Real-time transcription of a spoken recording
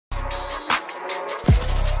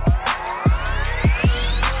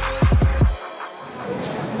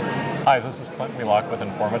Hi, this is Clint Wheelock with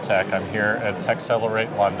Informatech. I'm here at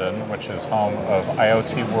Techxlr8 London, which is home of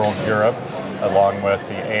IoT World Europe, along with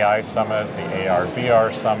the AI Summit, the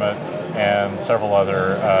AR/VR Summit, and several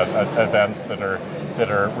other events that are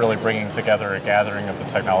really bringing together a gathering of the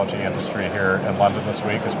technology industry here in London this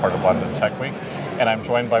week as part of London Tech Week. And I'm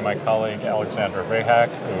joined by my colleague Alexandra Rehak,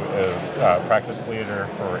 who is practice leader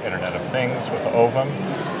for Internet of Things with Ovum.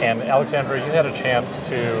 And Alexandra, you had a chance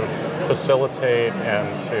to facilitate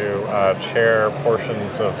and to chair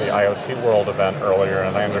portions of the IoT World event earlier,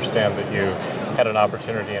 and I understand that you had an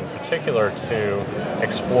opportunity in particular to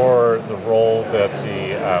explore the role that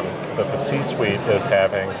the C-suite is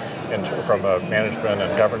having from a management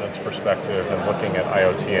and governance perspective and looking at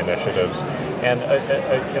IoT initiatives. And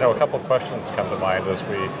a couple of questions come to mind as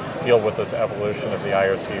we deal with this evolution of the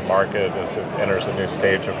IoT market as it enters a new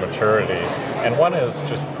stage of maturity. And one is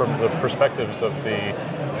just from the perspectives of the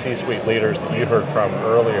C-suite leaders that you heard from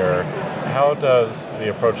earlier, how does the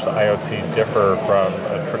approach to IoT differ from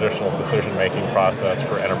a traditional decision-making process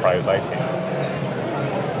for enterprise IT?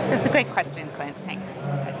 That's a great question, Clint. Thanks.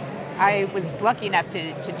 I was lucky enough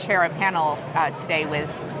to chair a panel today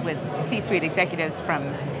with C-suite executives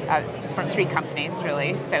from three companies,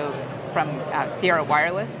 really. So from Sierra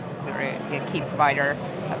Wireless, who are a key provider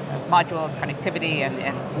of modules, connectivity,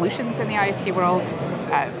 and solutions in the IoT world.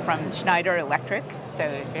 From Schneider Electric, so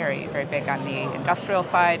very, very big on the industrial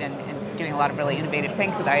side and doing a lot of really innovative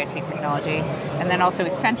things with IoT technology. And then also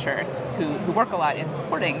Accenture, who work a lot in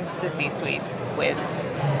supporting the C-suite with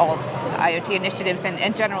all IoT initiatives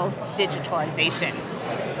and general digitalization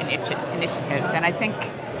initiatives. And I think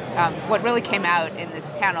what really came out in this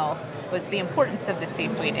panel was the importance of the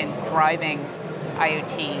C-suite in driving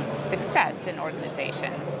IoT success in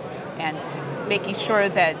organizations and making sure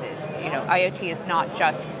that IoT is not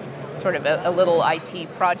just sort of a little IT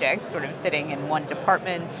project sort of sitting in one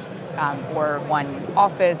department or one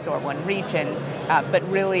office or one region, but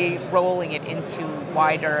really rolling it into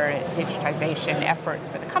wider digitization efforts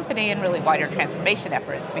for the company and really wider transformation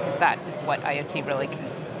efforts, because that is what IoT really can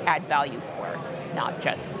add value for, not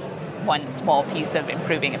just one small piece of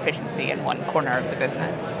improving efficiency in one corner of the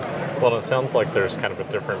business. Well, it sounds like there's kind of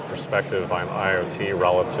a different perspective on IoT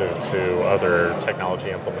relative to other technology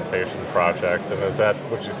implementation projects. And is that,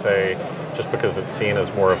 would you say, just because it's seen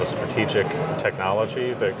as more of a strategic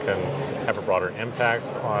technology that can have a broader impact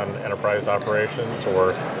on enterprise operations,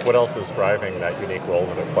 or what else is driving that unique role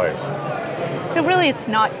that it plays? So really, it's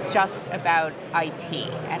not just about IT,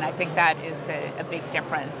 and I think that is a big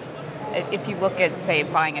difference. If you look at, say,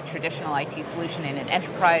 buying a traditional IT solution in an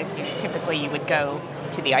enterprise, typically you would go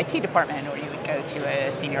to the IT department or you would go to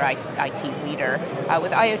a senior IT leader.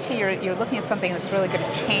 With IoT, you're looking at something that's really going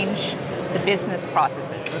to change the business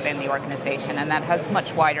processes within the organization, and that has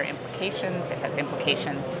much wider implications. It has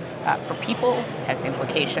implications for people, it has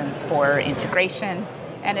implications for integration,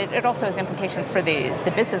 and it also has implications for the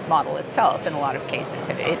business model itself in a lot of cases.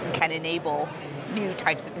 It can enable new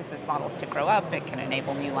types of business models to grow up, it can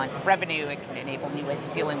enable new lines of revenue, it can enable new ways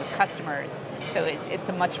of dealing with customers. So it's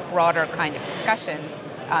a much broader kind of discussion,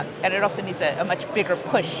 and it also needs a much bigger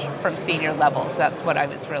push from senior levels. That's what I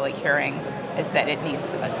was really hearing, is that it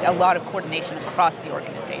needs a lot of coordination across the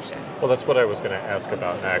organization. Well, that's what I was going to ask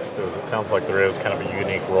about next, is it sounds like there is kind of a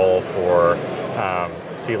unique role for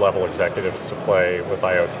C-level executives to play with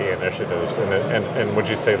IoT initiatives, and would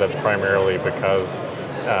you say that's primarily because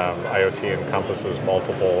IoT encompasses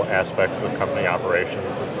multiple aspects of company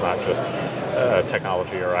operations? It's not just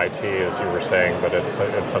technology or IT, as you were saying, but it's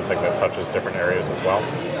something that touches different areas as well?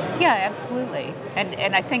 Yeah, absolutely.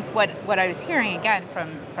 And I think what I was hearing again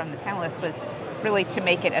from the panelists was really, to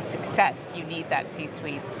make it a success, you need that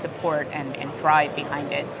C-suite support and drive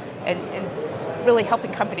behind it. And really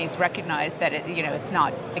helping companies recognize that it's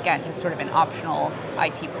not, again, just sort of an optional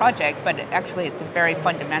IT project, but actually it's a very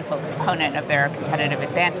fundamental component of their competitive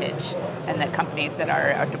advantage, and that companies that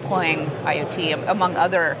are deploying IoT, among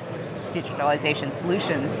other digitalization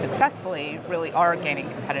solutions successfully, really are gaining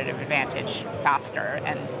competitive advantage faster,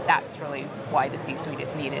 and that's really why the C-suite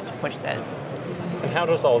is needed to push this. And how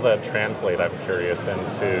does all that translate, I'm curious,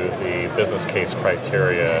 into the business case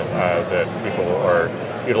criteria that people are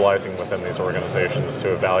utilizing within these organizations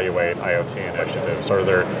to evaluate IoT initiatives? Are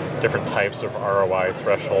there different types of ROI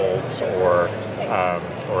thresholds or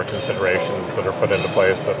considerations that are put into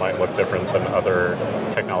place that might look different than other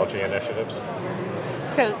technology initiatives?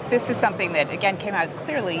 So this is something that, again, came out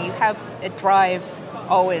clearly. You have a drive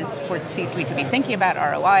always for the C-suite to be thinking about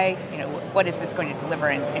ROI. What is this going to deliver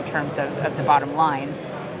in terms of the bottom line?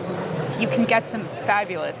 you can get some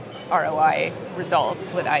fabulous ROI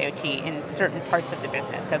results with IoT in certain parts of the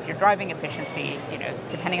business. So if you're driving efficiency,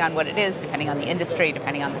 depending on what it is, depending on the industry,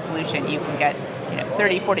 depending on the solution, you can get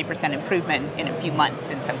 30, 40% improvement in a few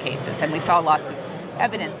months in some cases. And we saw lots of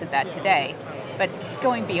evidence of that today. But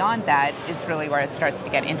going beyond that is really where it starts to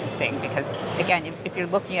get interesting, because again, if you're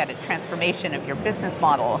looking at a transformation of your business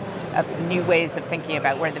model, of new ways of thinking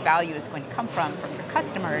about where the value is going to come from your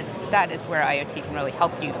customers, that is where IoT can really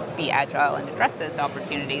help you be agile and address those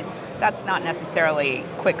opportunities. That's not necessarily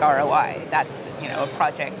quick ROI. That's a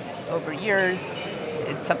project over years.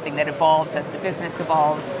 It's something that evolves as the business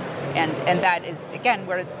evolves. And that is, again,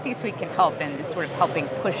 where the C-suite can help and is sort of helping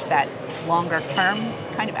push that longer term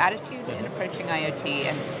kind of attitude in approaching IoT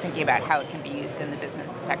and thinking about how it can be used in the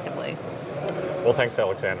business effectively. Well, thanks,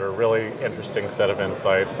 Alexandra. Really interesting set of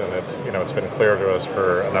insights, and it's been clear to us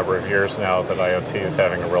for a number of years now that IoT is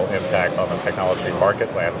having a real impact on the technology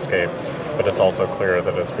market landscape, but it's also clear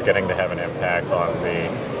that it's beginning to have an impact on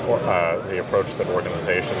the approach that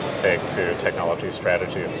organizations take to technology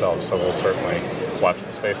strategy itself. So we'll certainly watch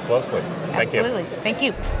the space closely. Absolutely. Thank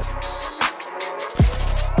you. Thank you.